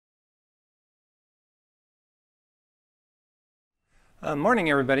Morning,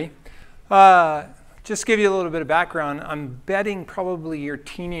 everybody. Just to give you a little bit of background, I'm betting probably your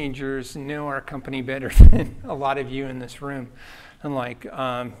teenagers know our company better than a lot of you in this room.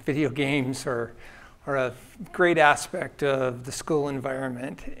 And video games are a great aspect of the school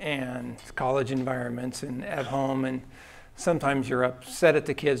environment and college environments and at home. And sometimes you're upset at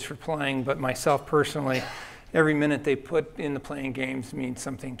the kids for playing, but myself personally, every minute they put into playing games means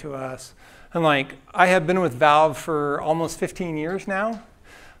something to us. And I have been with Valve for almost 15 years now.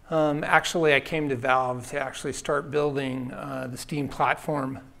 Actually, I came to Valve to actually start building the Steam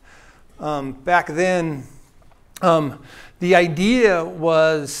platform. Back then, the idea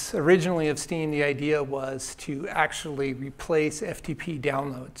was, originally of Steam, the idea was to actually replace FTP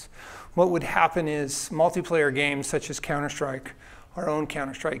downloads. What would happen is multiplayer games such as Counter-Strike, our own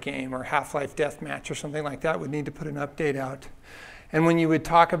Counter-Strike game, or Half-Life Deathmatch or something like that would need to put an update out. And when you would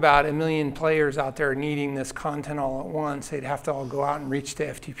talk about 1 million players out there needing this content all at once, they'd have to all go out and reach the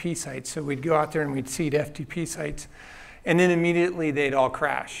FTP sites. So we'd go out there and we'd seed FTP sites, and then immediately they'd all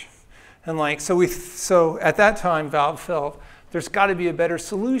crash. And so at that time, Valve felt there's got to be a better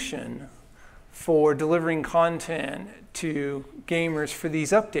solution for delivering content to gamers for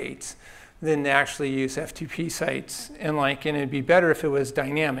these updates than to actually use FTP sites. And it'd be better if it was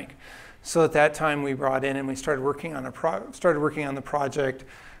dynamic. So at that time, we brought in and we started working on the project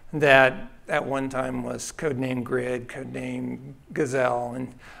that at one time was codenamed Grid, codenamed Gazelle,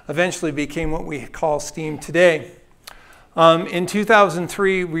 and eventually became what we call Steam today. In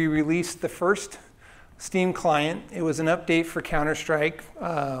 2003, we released the first Steam client. It was an update for Counter-Strike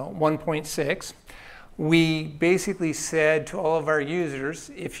 1.6. We basically said to all of our users,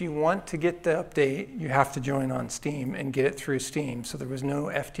 if you want to get the update, you have to join on Steam and get it through Steam. So there was no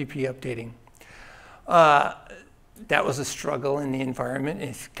FTP updating. That was a struggle in the environment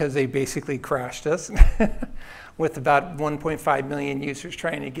because they basically crashed us with about 1.5 million users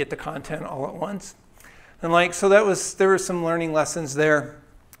trying to get the content all at once. And so there were some learning lessons there.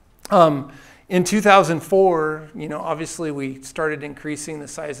 In 2004, obviously we started increasing the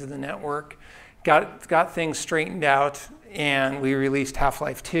size of the network. Got things straightened out, and we released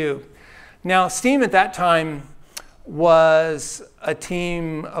Half-Life 2. Now, Steam at that time was a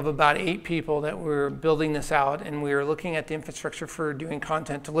team of about 8 people that were building this out, and we were looking at the infrastructure for doing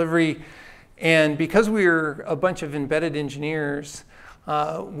content delivery. And because we were a bunch of embedded engineers,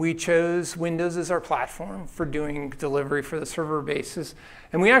 we chose Windows as our platform for doing delivery for the server bases.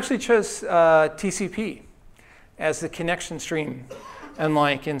 And we actually chose TCP as the connection stream.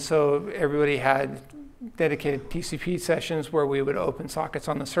 And so everybody had dedicated TCP sessions where we would open sockets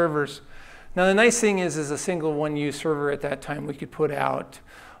on the servers. Now the nice thing is a single one-use server at that time, we could put out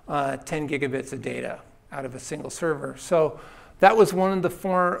 10 gigabits of data out of a single server. So that was one of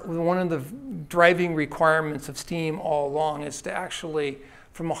the driving requirements of Steam all along, is to actually,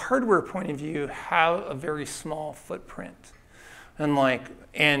 from a hardware point of view, have a very small footprint.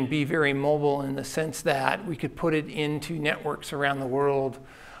 And be very mobile in the sense that we could put it into networks around the world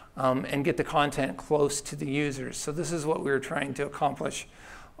and get the content close to the users. So this is what we were trying to accomplish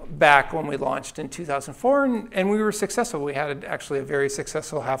back when we launched in 2004, and we were successful. We had actually a very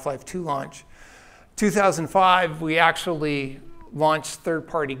successful Half-Life 2 launch. 2005, we actually launched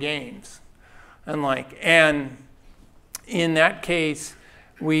third-party games. And in that case,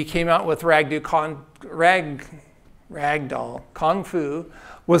 we came out with Ragdoll. Kung Fu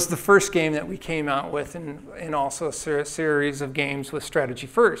was the first game that we came out with, and also a series of games with strategy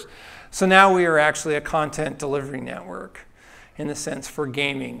first. So now we are actually a content delivery network in the sense for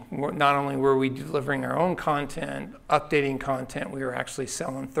gaming. Not only were we delivering our own content, updating content, we were actually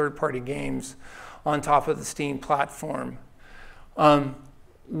selling third-party games on top of the Steam platform.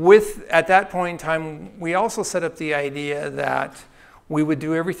 At that point in time, we also set up the idea that we would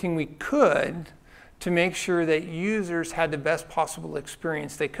do everything we could to make sure that users had the best possible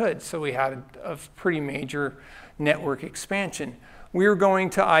experience they could. So we had a pretty major network expansion. We were going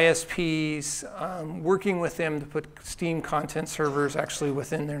to ISPs, working with them to put Steam content servers actually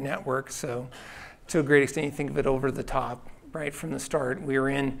within their network. So to a great extent, you think of it over the top, right from the start.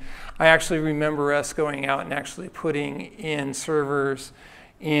 I actually remember us going out and actually putting in servers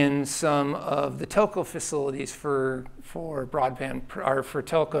in some of the telco facilities for broadband, or for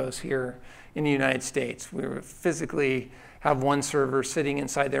telcos here in the United States. We would physically have one server sitting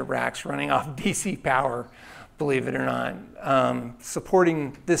inside their racks running off DC power, believe it or not,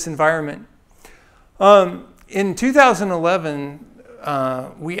 supporting this environment. In 2011,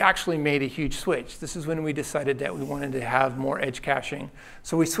 we actually made a huge switch. This is when we decided that we wanted to have more edge caching.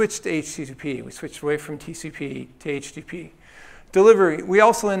 So we switched to HTTP. We switched away from TCP to HTTP. Delivery. We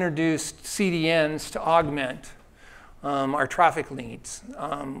also introduced CDNs to augment our traffic needs.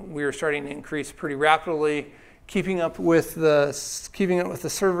 We were starting to increase pretty rapidly. Keeping up with the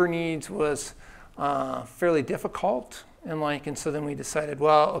server needs was fairly difficult, and so then we decided,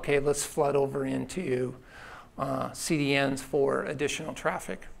 well, okay, let's flood over into CDNs for additional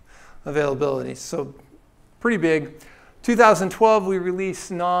traffic availability. So pretty big. 2012, we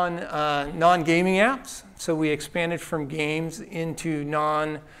released non-gaming apps. So we expanded from games into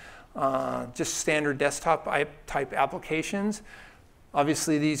just standard desktop type applications.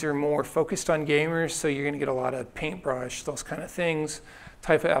 Obviously, these are more focused on gamers, so you're going to get a lot of paintbrush, those kind of things,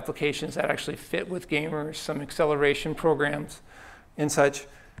 type of applications that actually fit with gamers, some acceleration programs and such.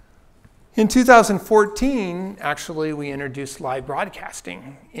 In 2014, actually, we introduced live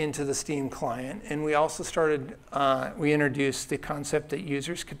broadcasting into the Steam client, and we also we introduced the concept that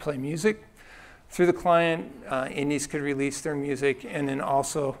users could play music through the client, indies could release their music, and then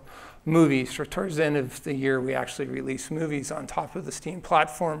also movies. So towards the end of the year, we actually released movies on top of the Steam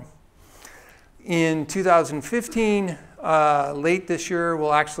platform. In 2015, late this year,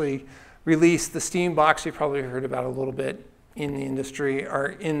 we'll actually release the Steam Box. You probably heard about it a little bit in the industry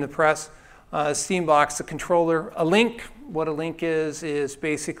or in the press. Steam Box, the controller. A link, what a link is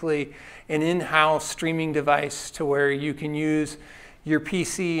basically an in-house streaming device to where you can use your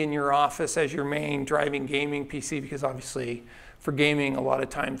PC in your office as your main driving gaming PC, because obviously for gaming, a lot of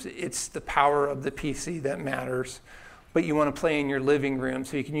times it's the power of the PC that matters. But you want to play in your living room,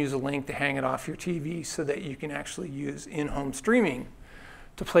 so you can use a link to hang it off your TV so that you can actually use in-home streaming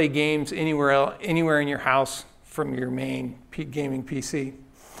to play games anywhere in your house from your main gaming PC.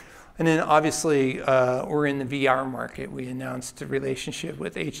 And then obviously, we're in the VR market. We announced a relationship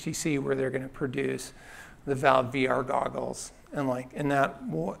with HTC where they're going to produce the Valve VR goggles, and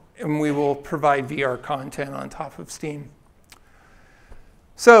we will provide VR content on top of Steam.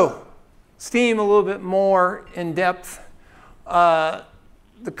 So, Steam a little bit more in depth. The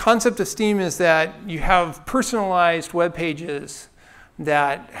concept of Steam is that you have personalized web pages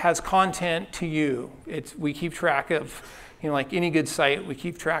that has content to you. We keep track of, like any good site, we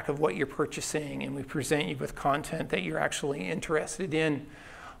keep track of what you're purchasing, and we present you with content that you're actually interested in.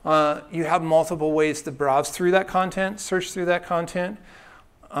 You have multiple ways to browse through that content, search through that content,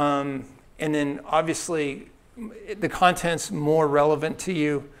 and then obviously the content's more relevant to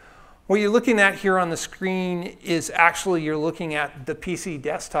you. What you're looking at here on the screen is actually you're looking at the PC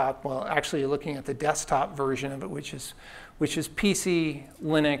desktop. Well, actually you're looking at the desktop version of it, which is PC,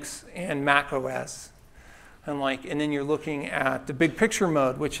 Linux, and Mac OS. And then you're looking at the big picture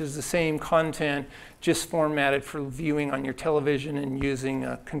mode, which is the same content, just formatted for viewing on your television and using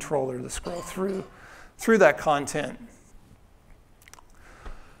a controller to scroll through that content.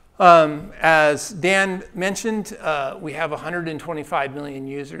 As Dan mentioned, we have 125 million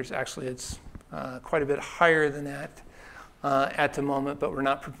users. Actually, it's quite a bit higher than that at the moment, but we're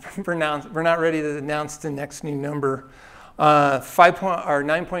not ready to announce the next new number.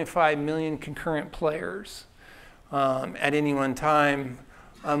 9.5 million concurrent players at any one time.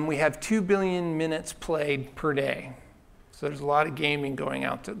 We have 2 billion minutes played per day. So there's a lot of gaming going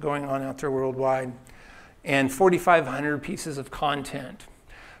on out there worldwide. And 4,500 pieces of content.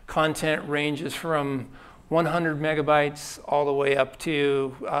 Content ranges from 100 megabytes all the way up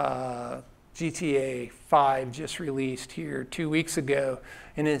to GTA 5 just released here 2 weeks ago,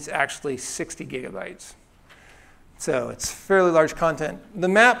 and it's actually 60 gigabytes. So it's fairly large content. The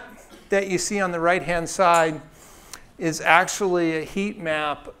map that you see on the right-hand side is actually a heat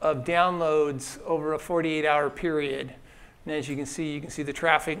map of downloads over a 48-hour period. And as you can see the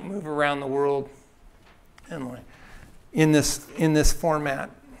traffic move around the world and in this format.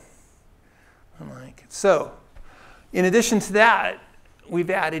 So, in addition to that,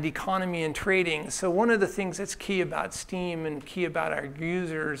 we've added economy and trading. So one of the things that's key about Steam and key about our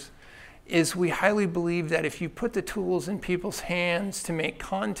users is we highly believe that if you put the tools in people's hands to make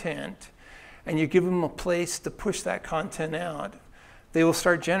content and you give them a place to push that content out, they will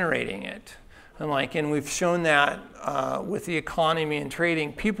start generating it. And we've shown that with the economy and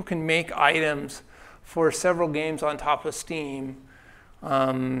trading. People can make items for several games on top of Steam.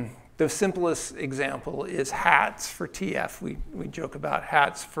 The simplest example is hats for TF. We joke about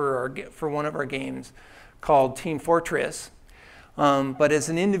hats for one of our games called Team Fortress. But as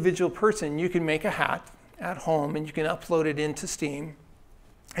an individual person, you can make a hat at home and you can upload it into Steam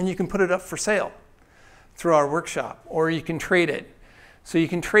and you can put it up for sale through our workshop, or you can trade it. So you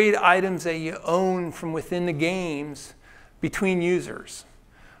can trade items that you own from within the games between users.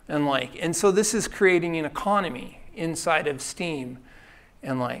 And so this is creating an economy inside of Steam.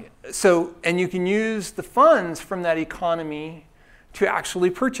 And you can use the funds from that economy to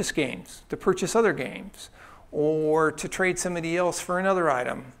actually purchase games, to purchase other games, or to trade somebody else for another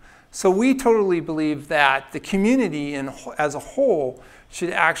item. So we totally believe that the community as a whole should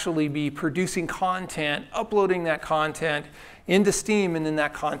actually be producing content, uploading that content into Steam, and then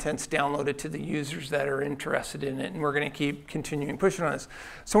that content's downloaded to the users that are interested in it, and we're going to keep continuing pushing on this.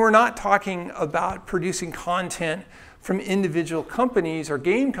 So we're not talking about producing content from individual companies or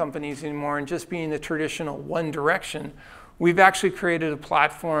game companies anymore and just being the traditional one direction. We've actually created a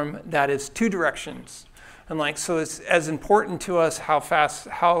platform that is two directions. And so it's as important to us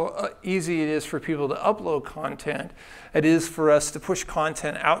how easy it is for people to upload content, it is for us to push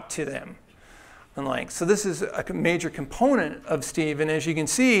content out to them. And so this is a major component of Steam. And as you can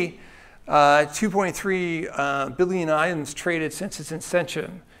see, 2.3 billion items traded since its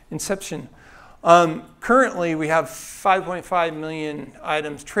inception. Currently, we have 5.5 million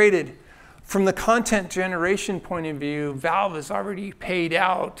items traded. From the content generation point of view, Valve has already paid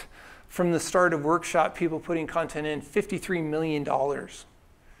out, from the start of Workshop, people putting content in, $53 million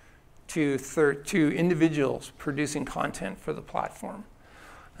to individuals producing content for the platform.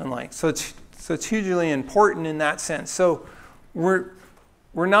 And so it's hugely important in that sense. So we're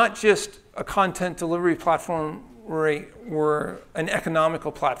not just a content delivery platform, we're an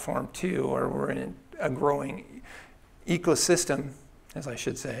economical platform too, or we're in a growing ecosystem, as I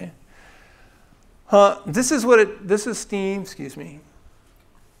should say. This is Steam, excuse me.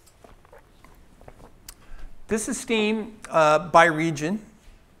 This is Steam by region.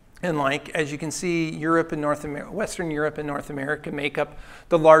 And as you can see, Europe and North America, Western Europe and North America make up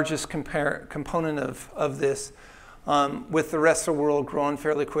the largest component of this, with the rest of the world growing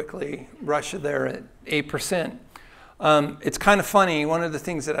fairly quickly. Russia there at 8%. It's kind of funny. One of the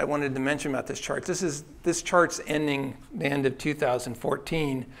things that I wanted to mention about this chart, this chart's ending the end of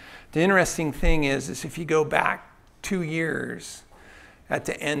 2014. The interesting thing is if you go back 2 years at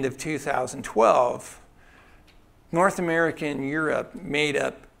the end of 2012, North America and Europe made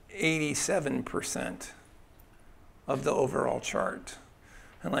up 87% of the overall chart.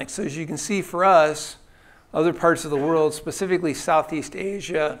 And so as you can see for us, other parts of the world, specifically Southeast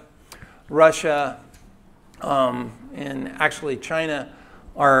Asia, Russia, and actually China,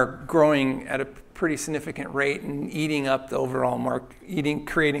 are growing at a pretty significant rate and eating up the overall market,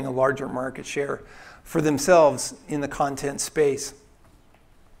 creating a larger market share for themselves in the content space.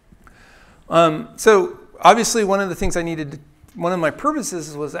 So obviously one of the things one of my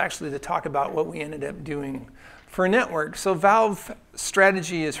purposes was actually to talk about what we ended up doing for a network. So Valve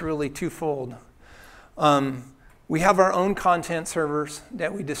strategy is really twofold. We have our own content servers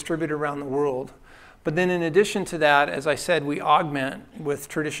that we distribute around the world. But then in addition to that, as I said, we augment with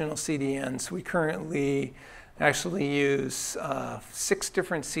traditional CDNs. We currently actually use 6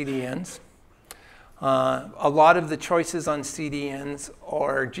 different CDNs. A lot of the choices on CDNs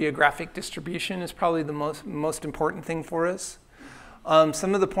are geographic distribution is probably the most important thing for us.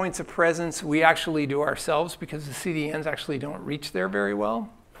 Some of the points of presence we actually do ourselves because the CDNs actually don't reach there very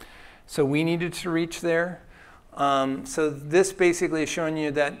well. So we needed to reach there. So this basically is showing you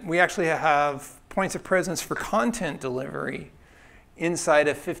that we actually have points of presence for content delivery inside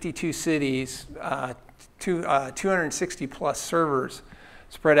of 52 cities, 260 plus servers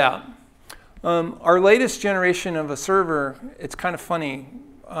spread out. Our latest generation of a server, it's kind of funny.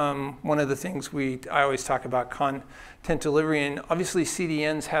 One of the things I always talk about content delivery, and obviously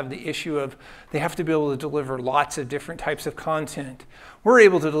CDNs have the issue of they have to be able to deliver lots of different types of content. We're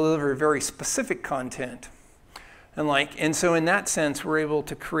able to deliver very specific content. And so in that sense, we're able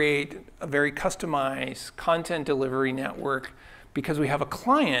to create a very customized content delivery network because we have a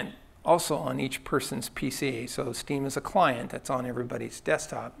client also on each person's PC. So Steam is a client that's on everybody's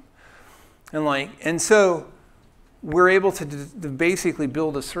desktop. And so we're able to basically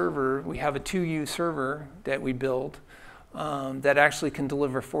build a server. We have a 2U server that we build that actually can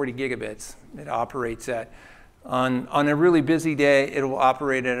deliver 40 gigabits. It operates on a really busy day, it will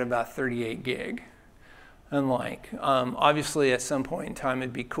operate at about 38 gig. And obviously at some point in time,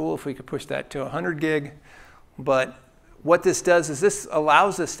 it'd be cool if we could push that to 100 gig. But what this does is this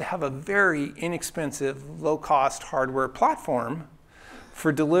allows us to have a very inexpensive, low-cost hardware platform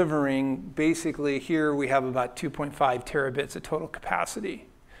for delivering. Basically, here we have about 2.5 terabits of total capacity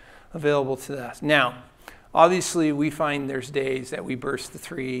available to us. Now, obviously, we find there's days that we burst the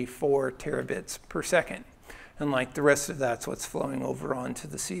 3, 4 terabits per second. And the rest of that's what's flowing over onto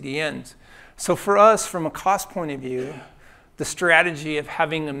the CDNs. So for us, from a cost point of view, the strategy of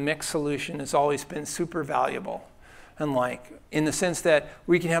having a mixed solution has always been super valuable. And in the sense that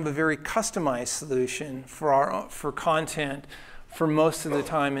we can have a very customized solution for content for most of the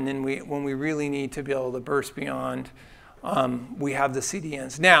time, and then when we really need to be able to burst beyond we have the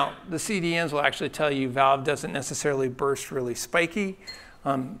CDNs. Now, the CDNs will actually tell you Valve doesn't necessarily burst really spiky.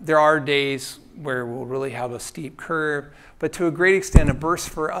 There are days where we'll really have a steep curve, but to a great extent, a burst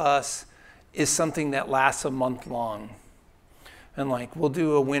for us is something that lasts a month long. And like, we'll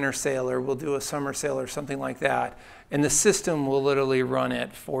do a winter sale or we'll do a summer sale or something like that, and the system will literally run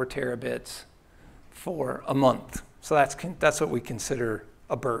at 4 terabits for a month. So that's what we consider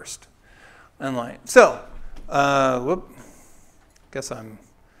a burst. And like, so, guess I'm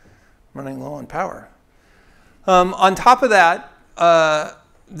running low on power. On top of that,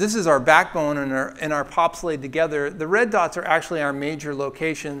 this is our backbone and our POPs laid together. The red dots are actually our major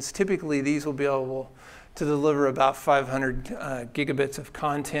locations. Typically, these will be able to deliver about 500 gigabits of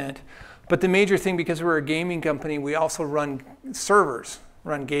content. But the major thing, because we're a gaming company, we also run servers,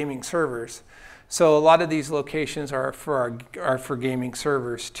 run gaming servers. So a lot of these locations are for gaming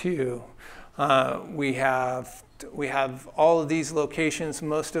servers too. We have all of these locations.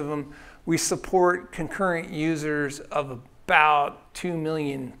 Most of them, we support concurrent users of about 2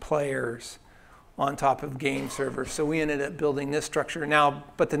 million players on top of game servers. So we ended up building this structure. Now,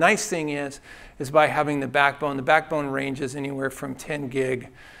 but the nice thing is by having the backbone ranges anywhere from 10 gig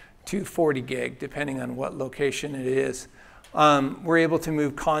to 40 gig, depending on what location it is. We're able to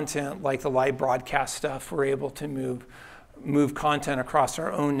move content like the live broadcast stuff. We're able to move content across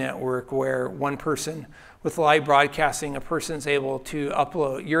our own network, where one person with live broadcasting, a person's able to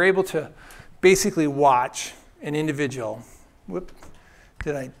upload. You're able to basically watch an individual. Whoop,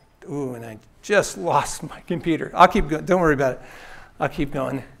 and I just lost my computer. I'll keep going, don't worry about it. I'll keep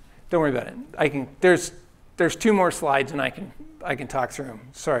going, don't worry about it. There's 2 more slides and I can talk through them.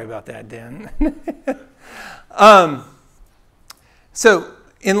 Sorry about that, Dan. So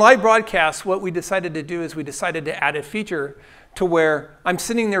in live broadcast, what we decided to do is we decided to add a feature to where I'm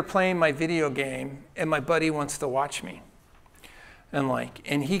sitting there playing my video game and my buddy wants to watch me.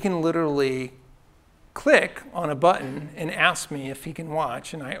 And he can literally click on a button and ask me if he can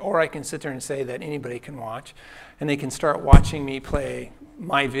watch, or I can sit there and say that anybody can watch, and they can start watching me play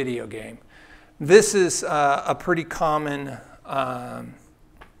my video game. This is a pretty common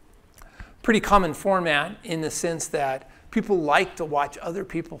format in the sense that people like to watch other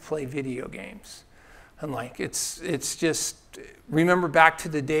people play video games. And like, it's just, remember back to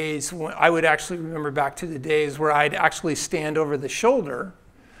the days when I would actually remember back to the days where I'd actually stand over the shoulder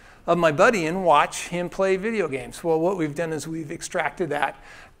of my buddy and watch him play video games. Well, what we've done is we've extracted that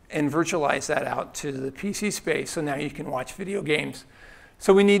and virtualized that out to the PC space, so now you can watch video games.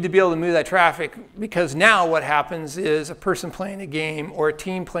 So we need to be able to move that traffic, because now what happens is a person playing a game or a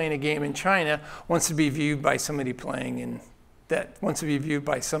team playing a game in China wants to be viewed by somebody wants to be viewed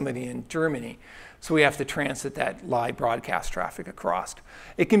by somebody in Germany. So we have to transit that live broadcast traffic across.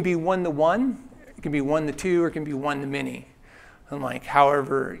 It can be 1-to-1, it can be 1-to-2, or it can be 1-to-many. And like,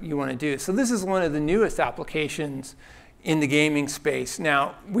 however you want to do it. So this is one of the newest applications in the gaming space.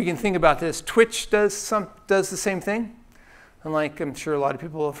 Now, we can think about this. Twitch does the same thing. And like, I'm sure a lot of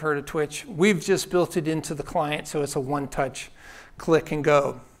people have heard of Twitch. We've just built it into the client, so it's a one-touch click and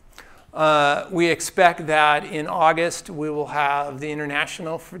go. We expect that in August, we will have the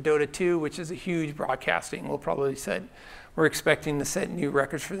international for Dota 2, which is a huge broadcasting. We're expecting to set new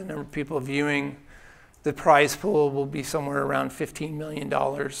records for the number of people viewing. The prize pool will be somewhere around $15 million,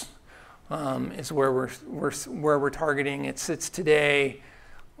 is where we're targeting. It sits today,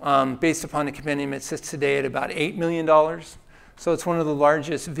 based upon the compendium, it sits today at about $8 million. So it's one of the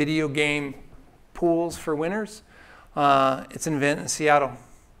largest video game pools for winners. It's an event in Seattle.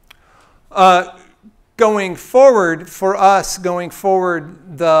 Going forward,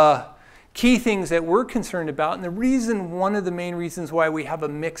 the key things that we're concerned about, and one of the main reasons why we have a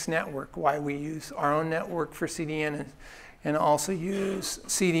mixed network, why we use our own network for CDN and also use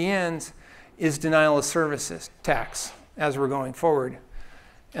CDNs, is denial of services attacks as we're going forward.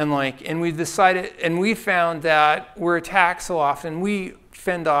 And we found that we're attacked so often, we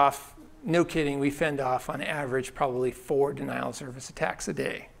fend off, no kidding, we fend off on average probably 4 denial of service attacks a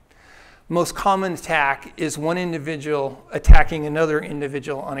day. Most common attack is one individual attacking another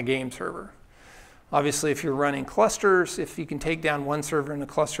individual on a game server. Obviously, if you're running clusters, if you can take down one server in a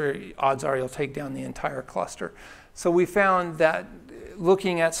cluster, odds are you'll take down the entire cluster. So we found that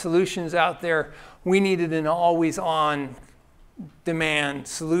looking at solutions out there, we needed an always-on demand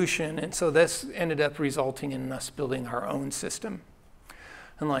solution, and so this ended up resulting in us building our own system.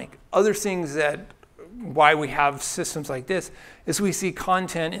 And like other things why we have systems like this is we see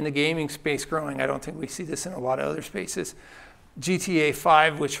content in the gaming space growing. I don't think we see this in a lot of other spaces. GTA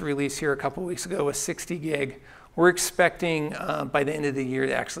 5, which released here a couple weeks ago, was 60 gig. We're expecting by the end of the year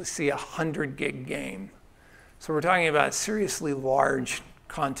to actually see a 100 gig game. So we're talking about seriously large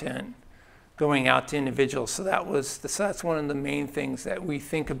content going out to individuals. So that's one of the main things that we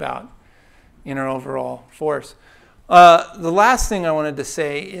think about in our overall force. The last thing I wanted to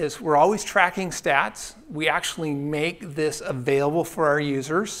say is we're always tracking stats. We actually make this available for our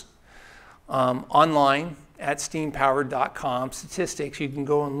users online at steampowered.com. Statistics, you can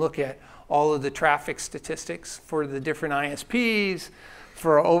go and look at all of the traffic statistics for the different ISPs,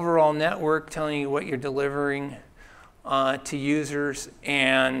 for our overall network, telling you what you're delivering to users,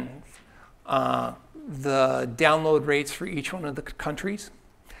 and the download rates for each one of the countries,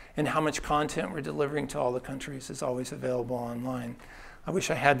 and how much content we're delivering to all the countries is always available online. I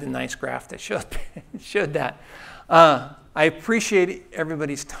wish I had the nice graph that showed that. I appreciate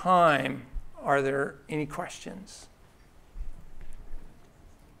everybody's time. Are there any questions?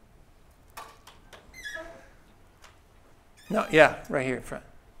 No, yeah, right here in front.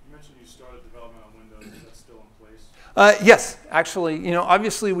 You mentioned you started development on Windows. Is that still in place? Yes, actually,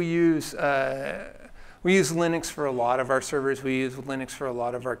 obviously we use Linux for a lot of our servers. We use Linux for a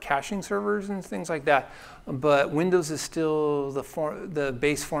lot of our caching servers and things like that. But Windows is still the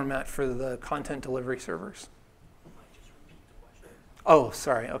base format for the content delivery servers. Oh,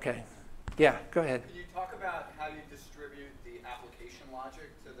 sorry. Okay. Yeah, go ahead. Can you talk about how you distribute the application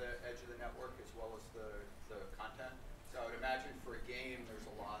logic to the edge of the network as well as the content? So I would imagine for a game, there's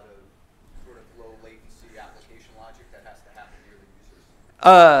a lot of sort of low latency application logic that has to happen near the users.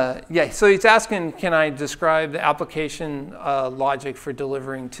 Yeah, so he's asking, can I describe the application logic for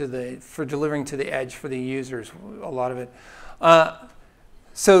delivering to the edge for the users? A lot of it.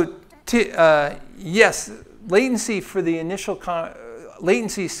 Yes, latency for the initial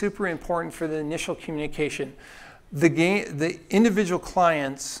latency is super important for the initial communication. The individual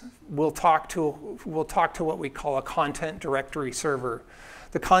clients will talk to what we call a content directory server.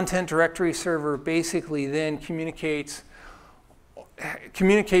 The content directory server basically then communicates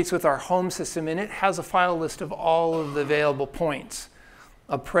with our home system, and it has a file list of all of the available points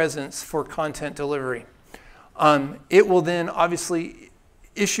of presence for content delivery. It will then obviously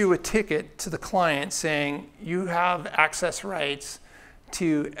issue a ticket to the client saying you have access rights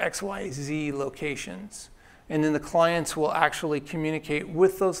to XYZ locations. And then the clients will actually communicate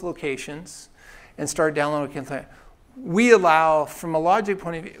with those locations and start downloading content. We allow, from a logic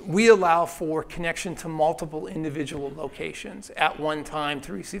point of view, we allow for connection to multiple individual locations at one time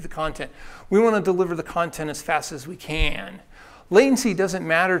to receive the content. We want to deliver the content as fast as we can. Latency doesn't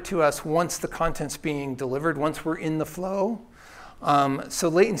matter to us once the content's being delivered, once we're in the flow. So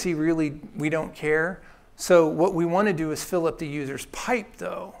latency really, we don't care. So what we want to do is fill up the user's pipe,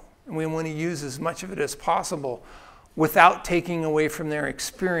 though, and we want to use as much of it as possible without taking away from their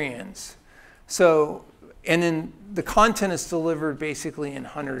experience. So, and then the content is delivered basically in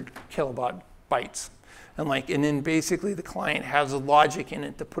 100 kilobytes. And then basically the client has a logic in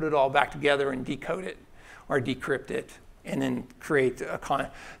it to put it all back together and decode it or decrypt it, and then create a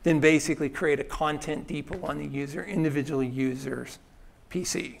content depot on the individual user's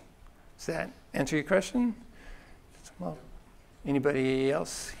PC. Does that answer your question? Well, anybody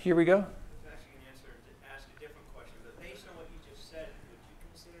else? Here we go. I was actually going to ask a different question, but based on what you just said, would you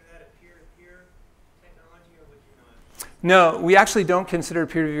consider that a peer-to-peer technology, or would you not? No, we actually don't consider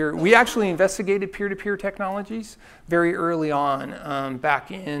peer-to-peer. We actually investigated peer-to-peer technologies very early on.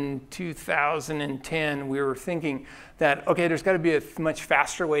 Back in 2010, we were thinking that, okay, there's got to be a much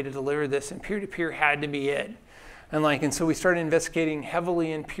faster way to deliver this, and peer-to-peer had to be it. And so we started investigating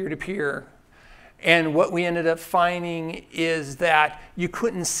heavily in peer-to-peer. And what we ended up finding is that you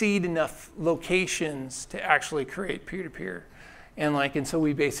couldn't seed enough locations to actually create peer-to-peer. And so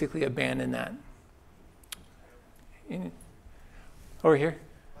we basically abandoned that. Over here.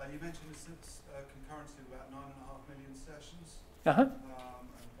 You mentioned concurrency of about 9.5 million sessions. Uh-huh. And about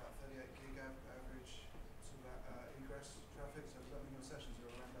 38 gig average egress traffic. So does that mean your sessions are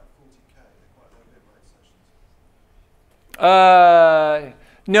around about 40K? They're quite low bit rate sessions.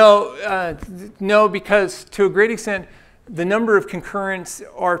 No, because to a great extent, the number of concurrents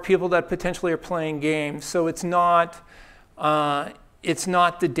are people that potentially are playing games. So it's not the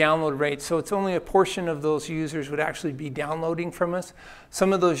download rate. So it's only a portion of those users would actually be downloading from us.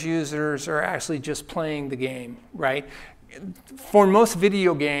 Some of those users are actually just playing the game, right? For most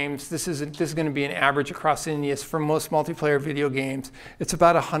video games, this is going to be an average across India. For most multiplayer video games, it's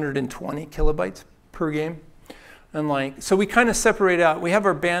about 120 kilobytes per game. And so we kind of separate out. We have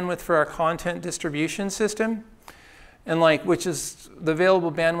our bandwidth for our content distribution system, and which is the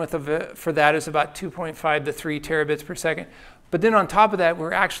available bandwidth for that is about 2.5 to 3 terabits per second. But then on top of that,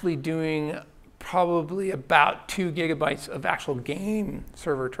 we're actually doing probably about 2 gigabytes of actual game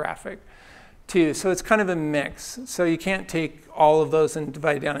server traffic too. So it's kind of a mix. So you can't take all of those and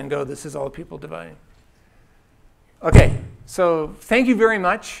divide it down and go, this is all people dividing. Okay, so thank you very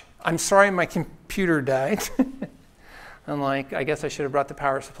much. I'm sorry my computer died. I'm like, I guess I should have brought the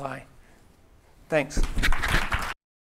power supply. Thanks.